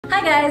Hi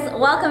guys,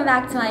 welcome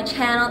back to my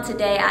channel.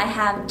 Today I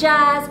have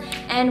Jazz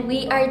and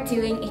we are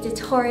doing a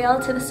tutorial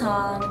to the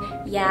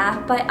song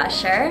Yeah by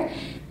Usher.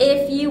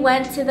 If you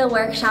went to the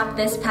workshop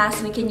this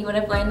past weekend, you would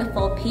have learned the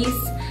full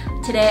piece.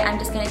 Today I'm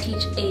just going to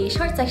teach a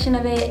short section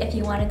of it. If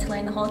you wanted to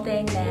learn the whole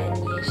thing, then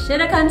you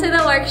should have come to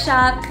the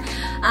workshop.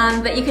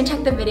 But you can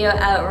check the video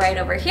out right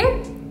over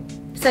here.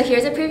 So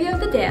here's a preview of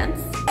the dance.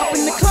 Up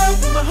in the club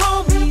with my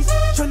homies,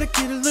 trying to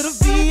get a little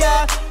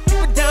VI,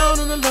 keep it down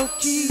on the low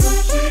key.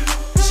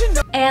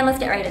 And let's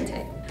get right into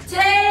it.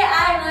 Today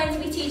I'm going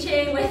to be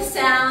teaching with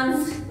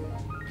sounds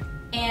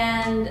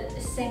and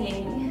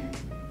singing.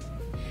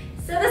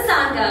 So the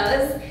song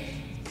goes,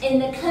 in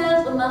the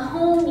club with my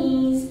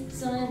homies,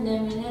 so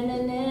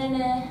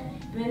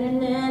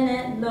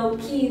low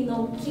key,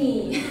 low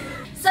key.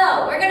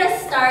 So we're gonna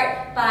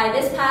start by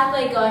this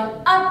pathway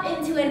going up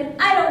into an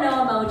I don't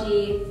know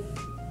emoji.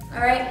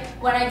 Alright,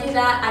 when I do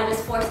that, I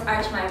just force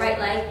arch my right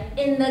leg.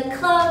 In the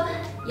club,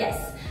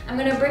 yes. I'm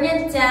gonna bring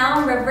it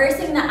down,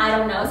 reversing the I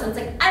don't know. So it's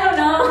like, I don't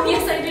know,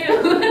 yes I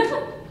do.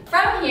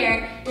 From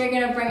here, you're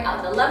gonna bring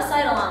out the left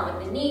side along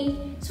with the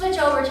knee, switch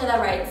over to the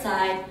right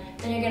side.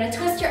 Then you're gonna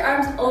twist your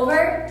arms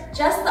over,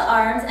 just the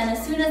arms, and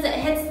as soon as it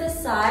hits this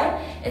side,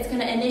 it's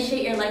gonna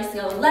initiate your legs to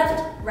go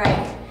left,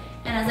 right.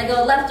 And as I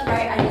go left,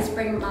 right, I just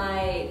bring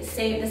the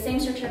same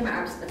structure of my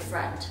arms to the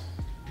front.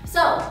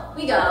 So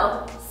we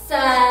go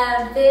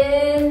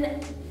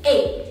 7,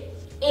 8.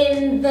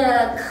 In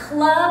the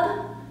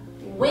club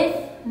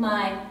with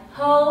my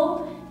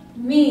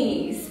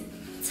homies.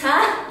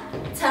 Ta,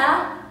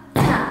 ta,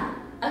 ta.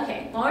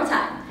 Okay, one more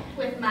time.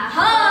 With my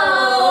homies.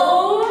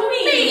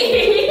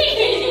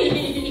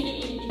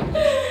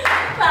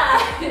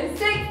 5,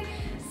 6,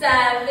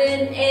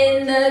 7.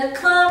 In the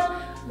club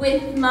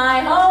with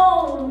my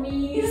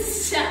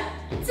homies. Ta,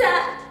 ta,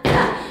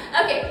 ta.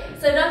 Okay,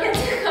 so don't get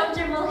too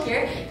comfortable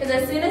here, because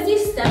as soon as you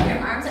step, your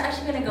arms are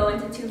actually gonna go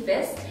into 2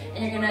 fists,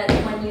 and you're gonna,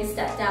 when you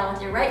step down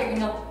with your right, you're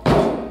gonna go.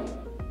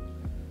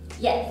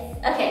 Yes,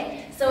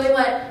 okay, so we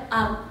went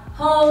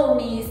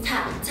homies,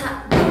 tap,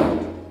 tap,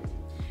 boom.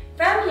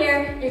 From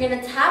here, you're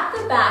gonna tap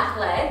the back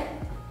leg,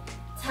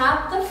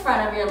 tap the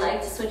front of your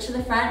leg to switch to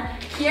the front.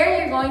 Here,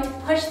 you're going to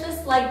push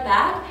this leg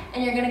back,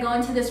 and you're gonna go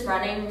into this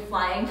running,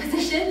 flying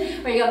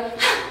position, where you go,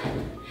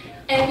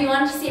 and if you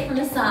wanted to see it from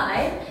the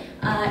side,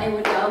 it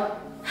would go,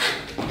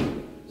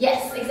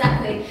 yes,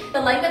 exactly.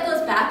 The leg that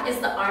goes back is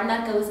the arm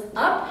that goes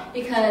up,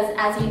 because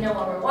as you know,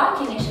 when we're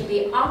walking, it should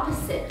be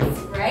opposites,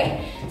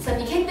 right? So if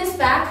you kick this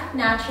back,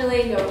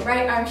 naturally your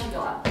right arm should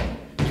go up.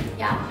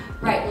 Yeah,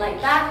 right leg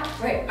back,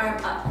 right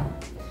arm up.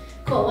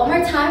 Cool, one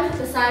more time,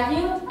 beside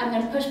you, I'm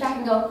gonna push back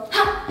and go,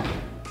 ha!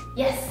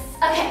 Yes,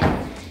 okay.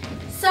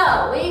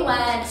 So we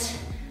went,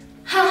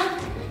 ha!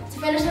 To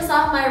finish this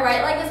off, my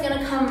right leg is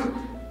gonna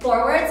come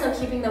forward, so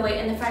keeping the weight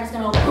in the front is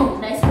gonna go boom,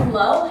 nice and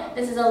low.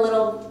 This is a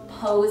little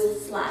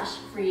pose slash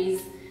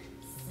freeze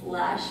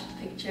slash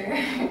picture.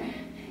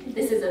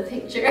 This is a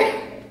picture.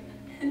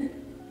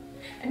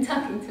 I'm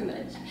talking too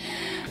much.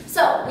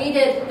 So we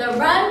did the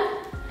run,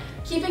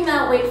 keeping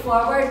that weight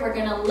forward. We're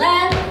gonna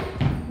land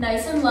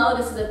nice and low.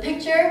 This is a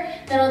picture.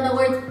 Then on the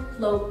word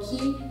low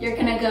key, you're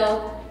gonna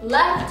go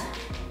left,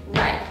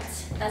 right.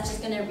 That's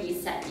just gonna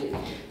reset you.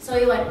 So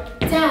we went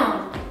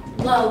down,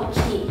 low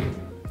key.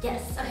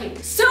 Yes, okay.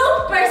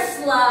 Super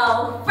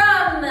slow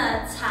from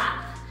the top.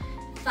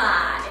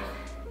 5,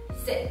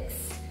 6,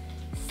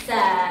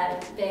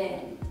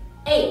 7,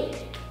 8.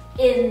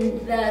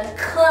 In the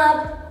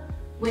club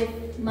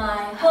with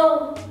my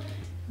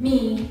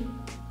homie.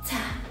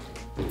 Tap,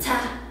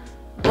 tap,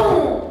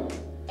 boom.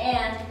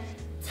 And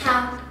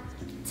tap,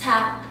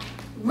 tap,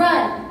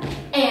 run.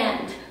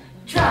 And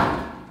drop.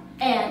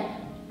 And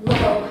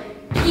low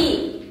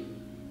key.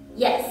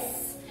 Yes.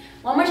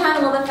 One more time, a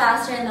little bit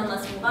faster, and then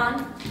let's move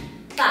on.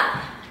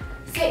 5,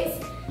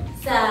 6,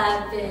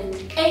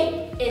 7, 8.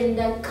 In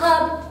the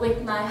club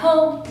with my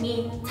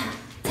homie. Tap,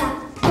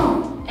 tap,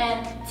 boom.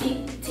 And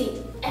T,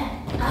 T,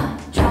 and a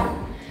drop.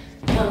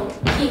 Low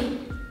key.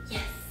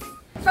 Yes.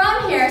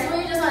 From here, so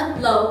we just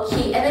went low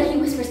key, and then he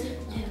whispers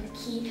low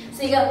key.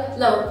 So you go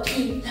low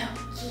key, low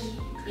key.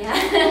 Yeah.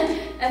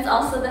 That's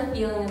also the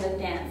feeling of the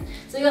dance.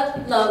 So you go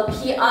low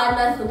key. On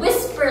the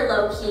whisper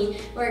low key,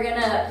 we're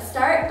gonna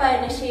start by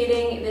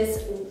initiating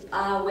this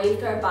wave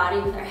through our body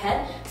with our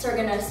head. So we're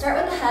gonna start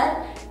with the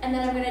head, and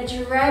then I'm gonna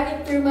drag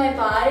it through my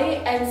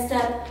body and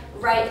step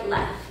right,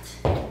 left.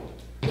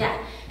 Yeah.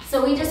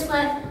 So we just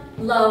went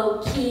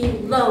low key,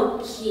 low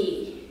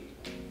key.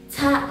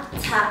 Tap,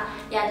 tap.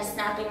 Yeah, just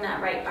snapping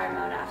that right arm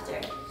out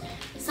after.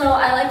 So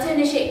I like to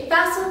initiate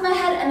fast with my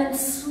head and then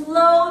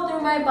slow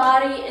through my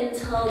body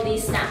until the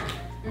snap.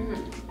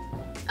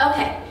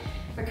 Okay,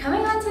 we're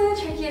coming on to the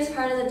trickiest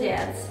part of the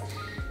dance.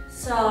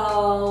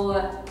 So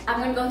I'm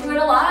gonna go through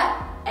it a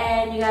lot,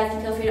 and you guys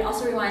can feel free to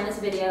also rewind this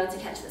video to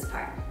catch this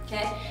part,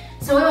 okay?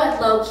 So we went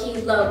low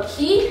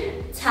key,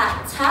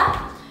 tap,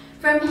 tap.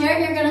 From here,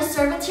 you're gonna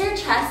serve it to your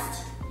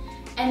chest,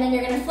 and then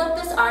you're gonna flip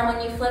this arm.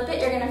 When you flip it,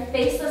 you're gonna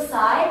face the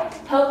side,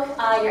 poke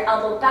your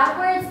elbow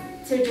backwards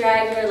to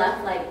drag your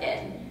left leg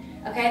in.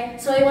 Okay,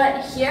 so we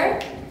went here,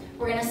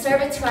 We're gonna serve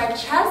it to our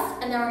chest,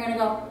 and then we're gonna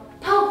go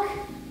poke.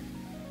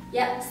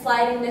 Yep,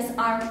 sliding this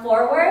arm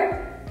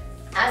forward.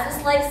 As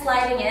this leg's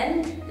sliding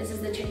in, this is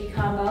the tricky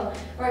combo,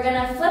 we're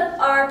gonna flip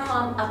our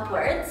palm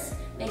upwards,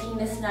 making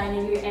this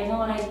 90-degree angle.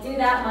 When I do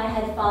that, my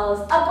head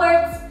follows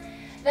upwards.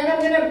 Then I'm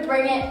gonna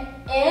bring it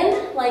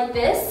in like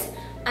this.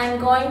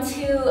 I'm going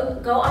to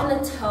go on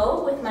the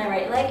toe with my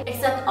right leg,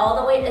 except all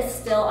the weight is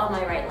still on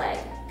my right leg,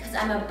 because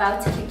I'm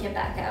about to kick it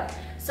back out.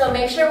 So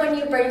make sure when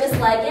you bring this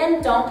leg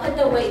in, don't put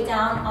the weight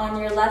down on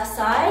your left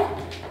side.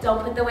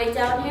 Don't put the weight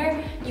down here.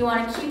 You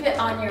wanna keep it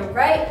on your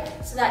right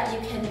so that you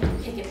can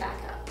kick it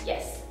back out.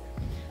 Yes.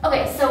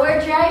 Okay, so we're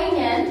dragging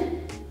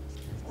in.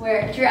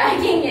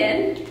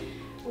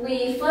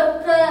 We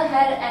flip the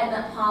head and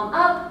the palm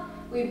up.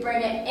 We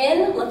bring it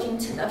in, looking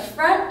to the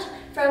front.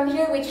 From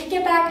here, we kick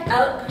it back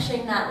out,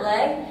 pushing that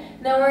leg.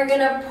 Then we're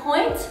gonna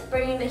point,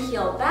 bringing the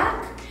heel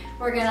back.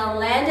 We're gonna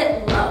land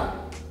it low.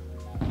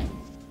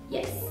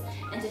 Yes.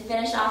 And to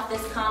finish off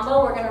this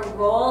combo, we're gonna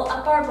roll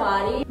up our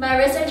body. My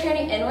wrists are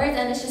turning inwards,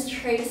 and it's just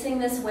tracing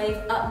this wave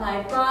up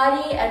my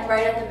body. And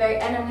right at the very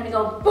end, I'm gonna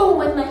go boom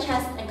with my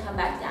chest and come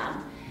back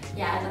down.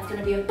 Yeah, and that's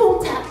gonna be a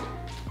boom tap.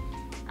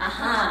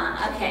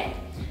 Okay.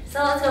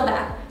 So let's go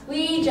back.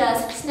 We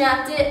just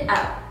snapped it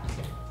out.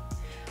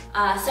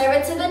 Serve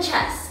it to the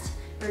chest.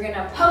 We're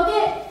gonna poke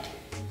it,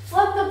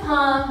 flip the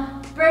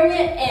palm, bring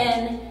it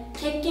in,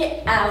 kick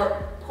it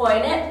out,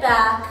 point it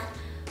back,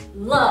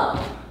 low.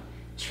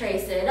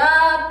 Trace it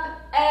up,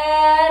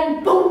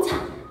 and boom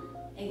tap.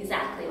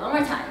 Exactly, one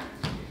more time.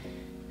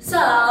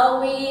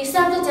 So we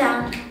stepped it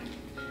down,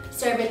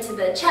 serve it to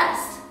the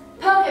chest,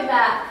 poke it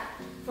back,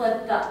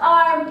 flip the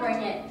arm,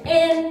 bring it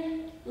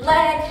in,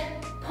 leg,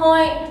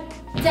 point,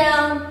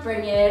 down,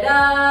 bring it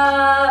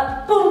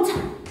up, boom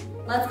tap.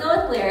 Let's go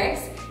with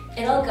lyrics.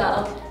 It'll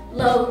go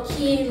low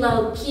key,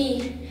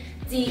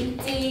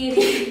 deep, deep,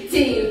 deep,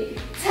 deep,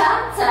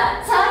 tap,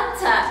 tap, tap,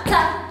 tap,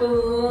 tap,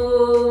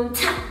 boom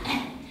tap.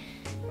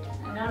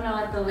 I don't know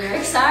what the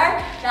lyrics are.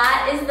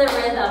 That is the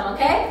rhythm,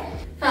 okay?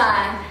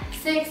 5,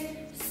 6,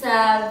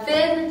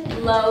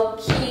 7, low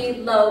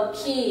key,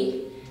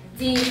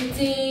 deep,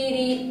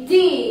 deep,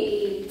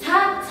 deep,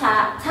 tap,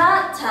 tap,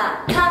 tap,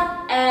 tap,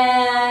 tap,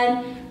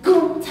 and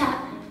boom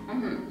tap.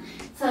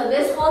 So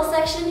this whole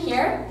section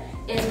here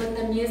is with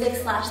the music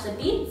 / the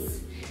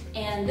beats,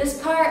 and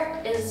this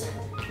part is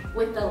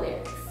with the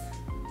lyrics.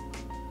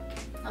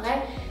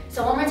 Okay?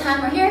 So one more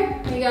time, we're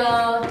here. We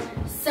go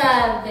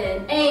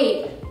 7,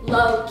 8,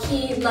 low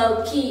key,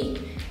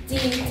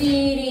 deep,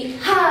 deep,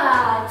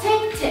 ha,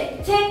 tick,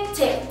 tick, tick,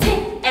 tick,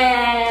 tick,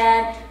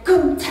 and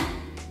boom tap.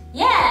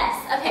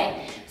 Yes,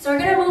 okay. So we're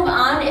gonna move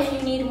on. If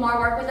you need more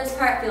work with this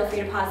part, feel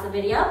free to pause the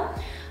video.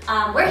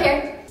 We're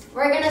here.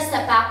 We're gonna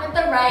step back with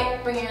the right,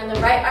 bringing the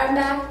right arm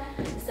back,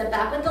 step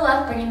back with the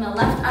left, bringing the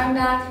left arm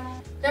back.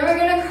 Then we're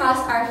gonna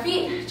cross our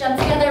feet, jump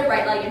together,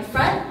 right leg in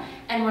front.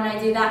 And when I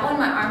do that one,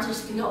 my arms are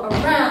just gonna go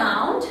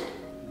around,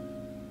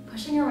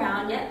 pushing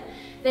around, yep.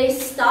 They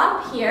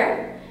stop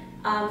here.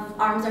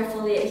 Arms are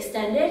fully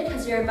extended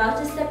because you're about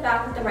to step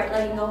back with the right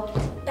leg and go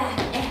back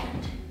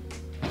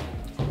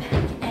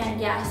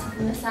and yeah, so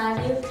from the side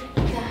view,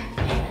 back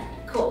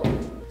and, cool.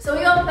 So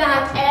we go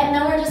back and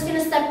then we're just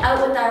gonna step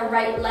out with our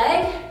right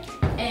leg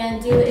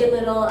and do a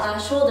little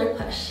shoulder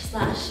push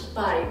 /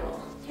 body roll,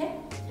 okay?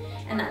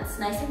 And that's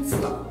nice and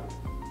slow.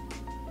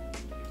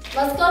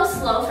 Let's go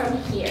slow from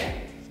here.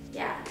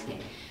 Yeah, okay.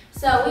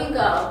 So we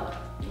go,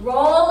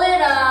 roll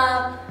it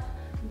up,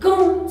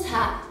 boom,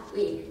 tap.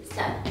 We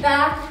step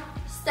back,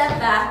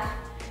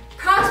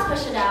 cross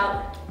push it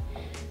out,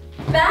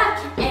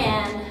 back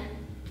and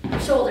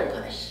shoulder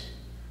push.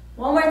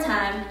 One more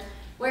time,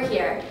 we're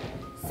here.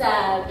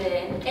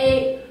 7,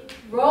 8,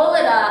 roll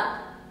it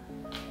up,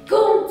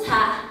 boom,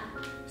 tap.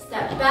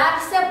 Step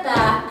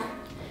back,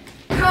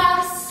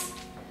 cross,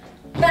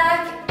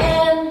 back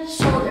and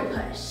shoulder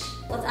push.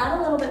 Let's add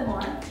a little bit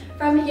more.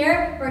 From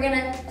here, we're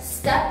gonna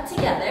step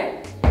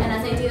together, and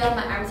as I do that,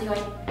 my arms are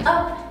going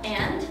up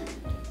and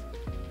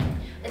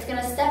it's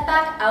gonna step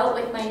back out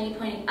with my knee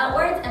pointing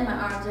outwards and my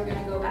arms are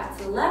gonna go back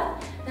to the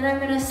left. Then I'm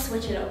gonna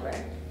switch it over.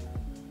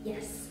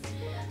 Yes.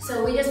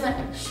 So we just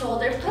went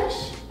shoulder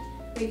push.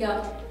 We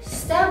go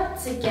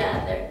step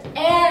together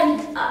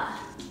and up.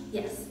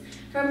 Yes.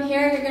 From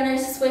here, you're gonna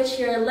switch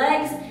your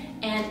legs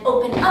and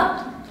open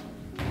up.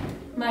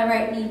 My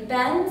right knee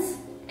bends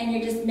and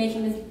you're just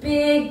making this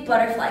big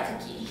butterfly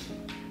cookie.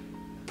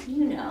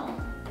 You know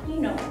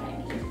what I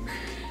mean.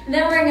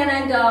 Then we're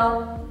gonna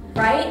go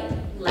right,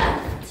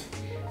 left.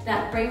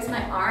 That brings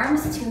my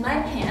arms to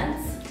my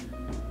pants.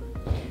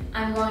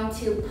 I'm going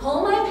to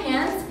pull my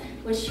pants,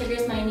 which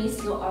triggers my knees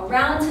to go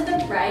around to the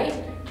right.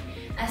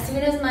 As soon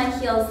as my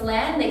heels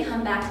land, they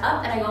come back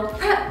up and I go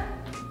prep.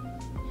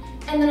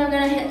 And then I'm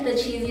gonna hit the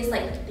cheesiest,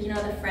 like, you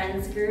know, the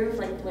Friends groove,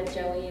 like what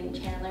Joey and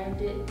Chandler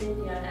did,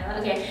 you know,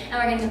 okay. And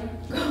we're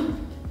gonna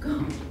go,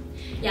 go.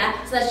 Yeah,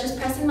 so that's just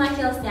pressing my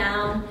heels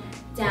down,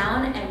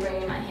 and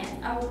bringing my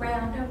hands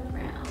around.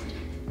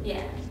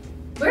 Yeah.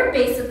 We're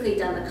basically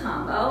done the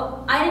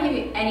combo. I didn't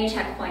give you any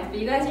checkpoints, but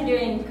you guys are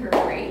doing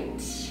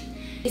great.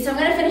 So I'm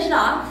gonna finish it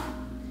off,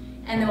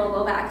 and then we'll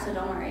go back, so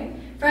don't worry.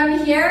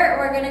 From here,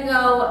 we're gonna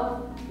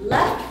go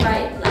left,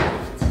 right,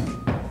 left.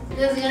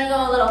 This is gonna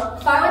go a little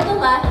far with the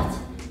left,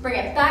 bring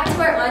it back to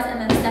where it was,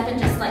 and then step in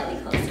just slightly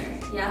closer.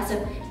 Yeah,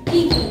 so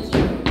ki, ki,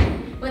 ki.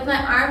 With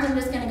my arms, I'm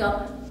just gonna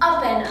go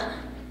up and up.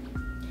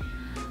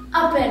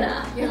 Up and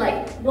up. You're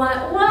like,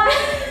 what? What?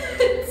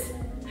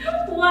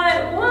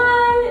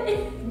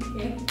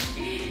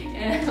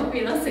 Yeah, I hope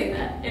you don't say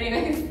that.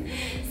 Anyways,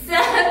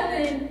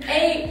 7,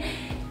 8,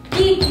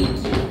 ki, ki,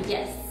 ki.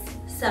 Yes.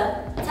 So,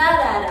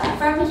 ta-da-da.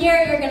 From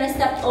here, you're gonna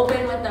step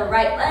open with the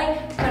right leg,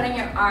 putting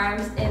your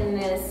arms in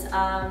this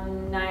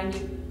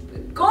 90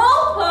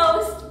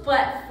 goalpost,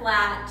 but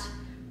flat.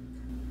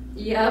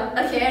 Yep.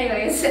 Okay,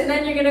 anyways, and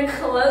then you're gonna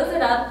close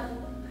it up.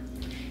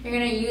 You're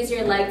gonna use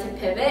your leg to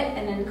pivot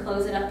and then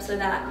close it up so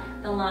that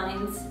the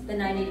lines, the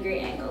 90-degree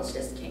angles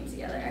just came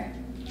together.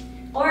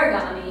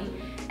 Origami.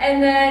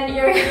 And then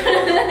you're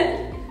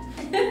gonna...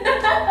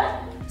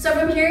 So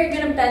from here, you're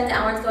gonna bend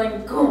downwards,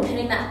 going boom,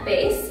 hitting that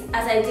base.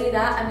 As I do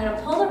that, I'm gonna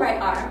pull the right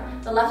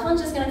arm. The left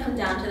one's just gonna come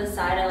down to the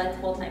side. I like to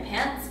hold my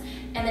pants.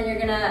 And then you're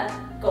gonna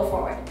go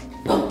forward.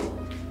 Boom.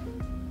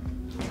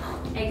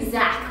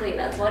 Exactly,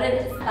 that's what it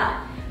is.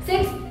 5,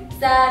 6,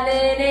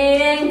 7,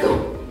 8, and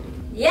go.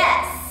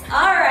 Yes.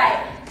 All right,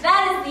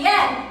 that is the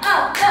end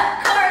of the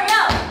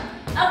choreo.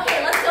 Okay,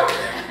 let's go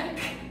back.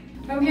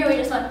 From here, we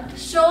just want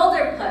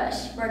shoulder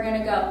push. We're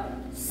gonna go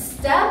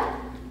step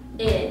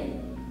in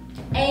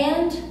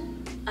and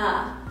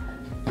up,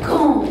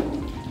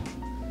 boom.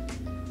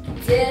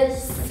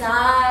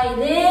 Decided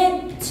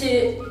to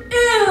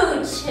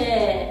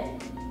uche,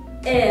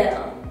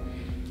 ill,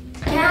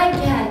 ga,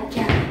 ga,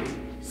 ga.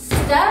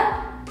 Step,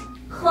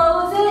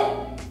 close it,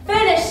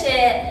 finish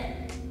it.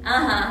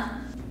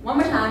 One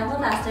more time, a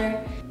little faster.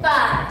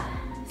 5,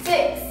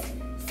 6,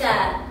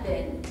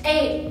 7,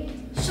 8.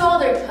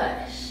 Shoulder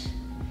push.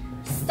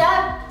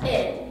 Step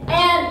in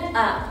and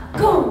up.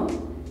 Boom.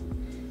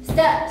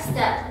 Step,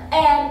 step,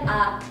 and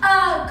up.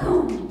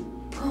 Boom.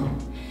 Boom.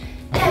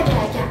 Yeah,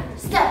 yeah, yeah.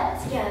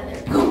 Step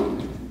together. Boom.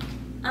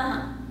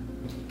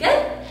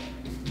 Good?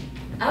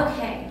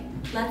 Okay.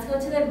 Let's go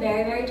to the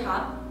very, very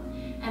top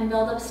and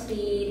build up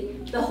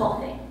speed, the whole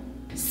thing.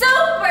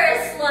 Super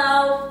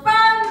slow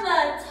from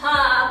the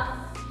top.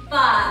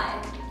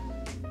 5,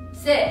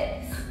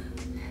 6,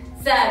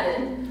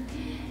 7,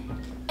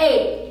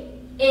 8.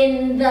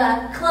 In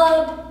the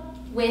club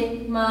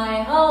with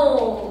my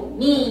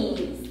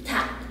homies.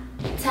 Tap,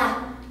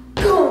 tap,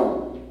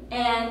 boom.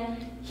 And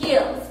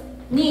heels,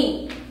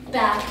 knee,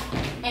 back,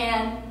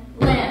 and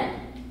land.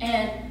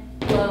 And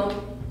low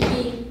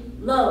key,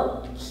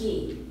 low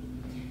key.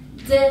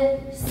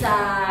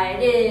 Decided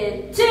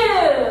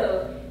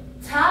to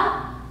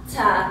tap,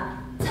 tap,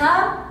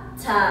 tap,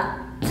 tap,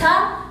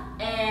 tap.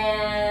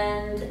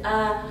 And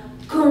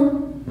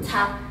boom,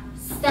 tap,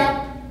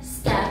 step,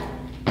 step,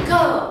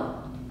 go.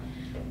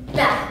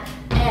 Back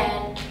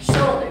and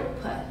shoulder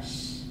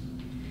push.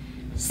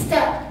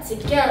 Step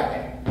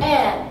together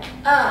and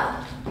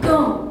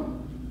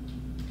boom.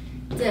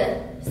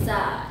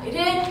 Decided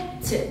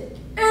to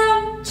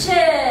chill,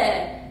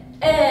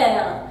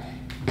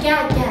 ga,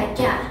 ga,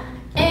 ga,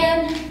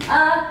 and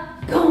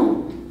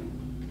boom.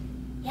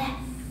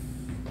 Yes.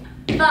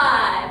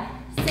 5,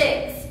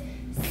 6,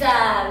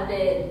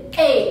 7,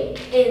 8.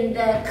 In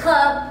the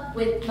club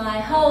with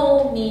my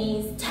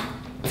homies. Tap,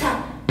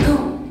 tap,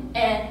 boom,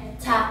 and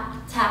tap,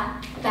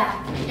 tap,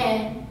 back,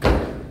 and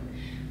boom.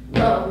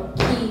 Low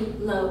key,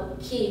 low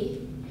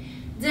key.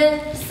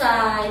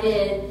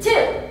 Decided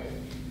to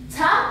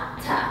tap,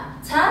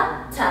 tap,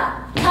 tap,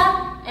 tap,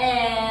 tap,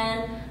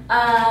 and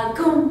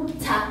boom,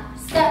 tap,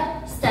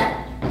 step,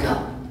 step,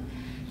 go.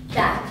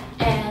 Back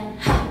and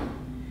hop.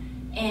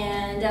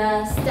 And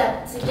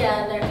step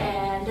together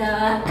and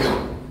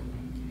go.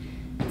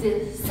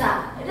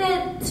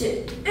 Decided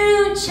to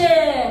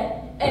chill,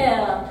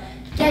 ga,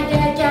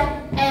 ga, ga,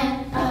 and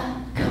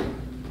go.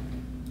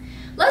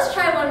 Let's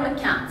try one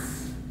with counts,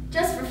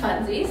 just for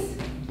funsies.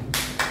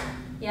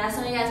 Yeah,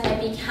 some of you guys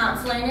might be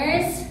counts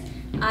learners.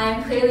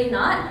 I'm clearly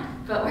not,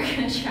 but we're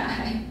gonna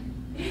try.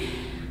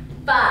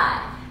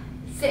 5,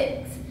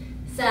 6,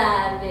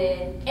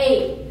 7,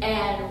 8,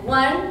 and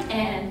 1,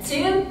 and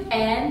 2,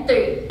 and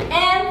 3,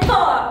 and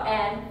 4,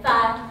 and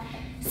 5,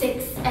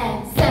 6,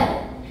 and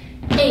 7,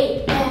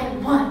 8,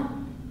 and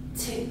 1,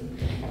 2,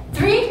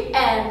 3,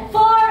 and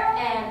 4,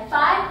 and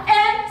 5,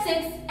 and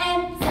 6,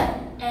 and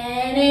 7,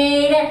 and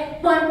 8,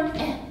 and 1,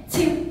 and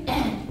 2,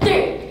 and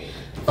 3,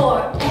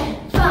 4,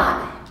 and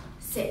 5,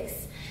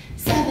 6,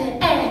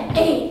 7, and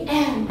 8,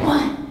 and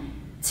 1,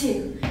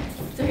 2,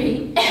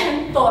 3,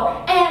 and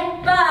 4,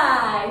 and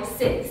 5,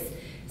 6,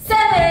 7,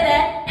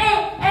 and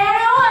 8, and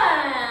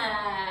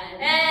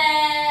 1.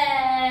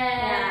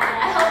 Yeah.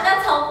 I hope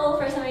that's helpful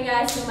for some of you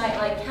guys who might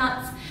like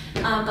counts.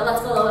 But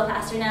let's go a little bit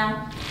faster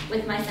now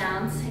with my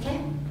sounds, okay?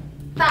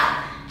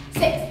 5,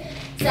 6,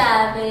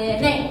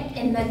 7, 8.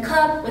 In the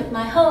club with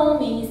my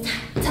homies.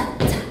 Tap, tap,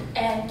 tap,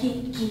 and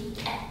geek,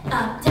 geek, and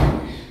up,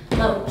 down.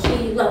 Low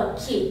key, low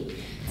key.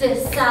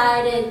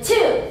 Decided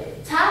to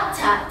ta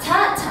ta ta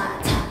ta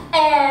ta,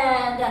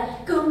 and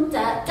goom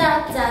da da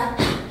da,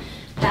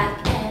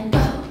 back and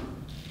go,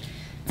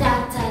 da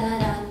da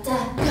da da da,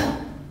 go,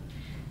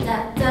 da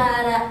da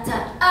da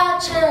da,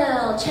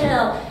 chill,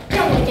 chill,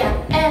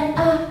 yeah, and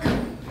go.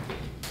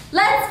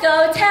 Let's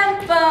go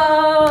tempo.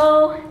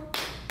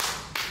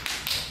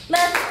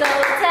 Let's go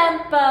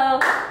tempo.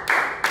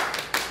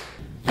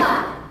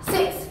 5,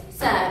 6,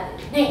 7,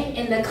 8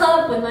 in the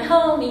club with my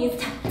homies.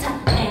 Ta ta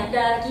and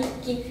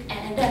geeky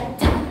and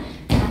ta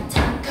ta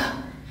ta go.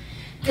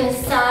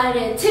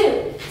 Decided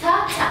to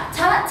ta ta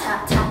ta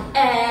ta ta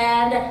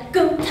and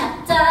go ta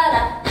da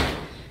da,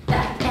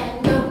 back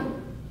and go,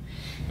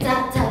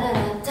 da da da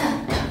da da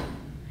go.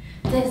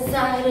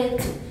 Decided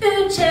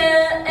to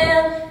chill,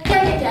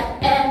 yeah,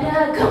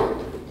 and go.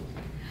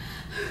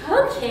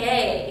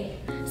 Okay.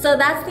 So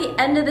that's the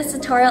end of this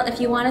tutorial. If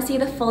you want to see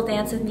the full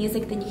dance with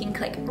music, then you can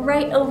click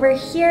right over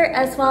here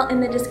as well in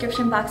the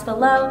description box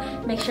below.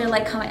 Make sure to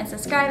like, comment, and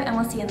subscribe, and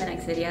we'll see you in the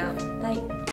next video. Bye.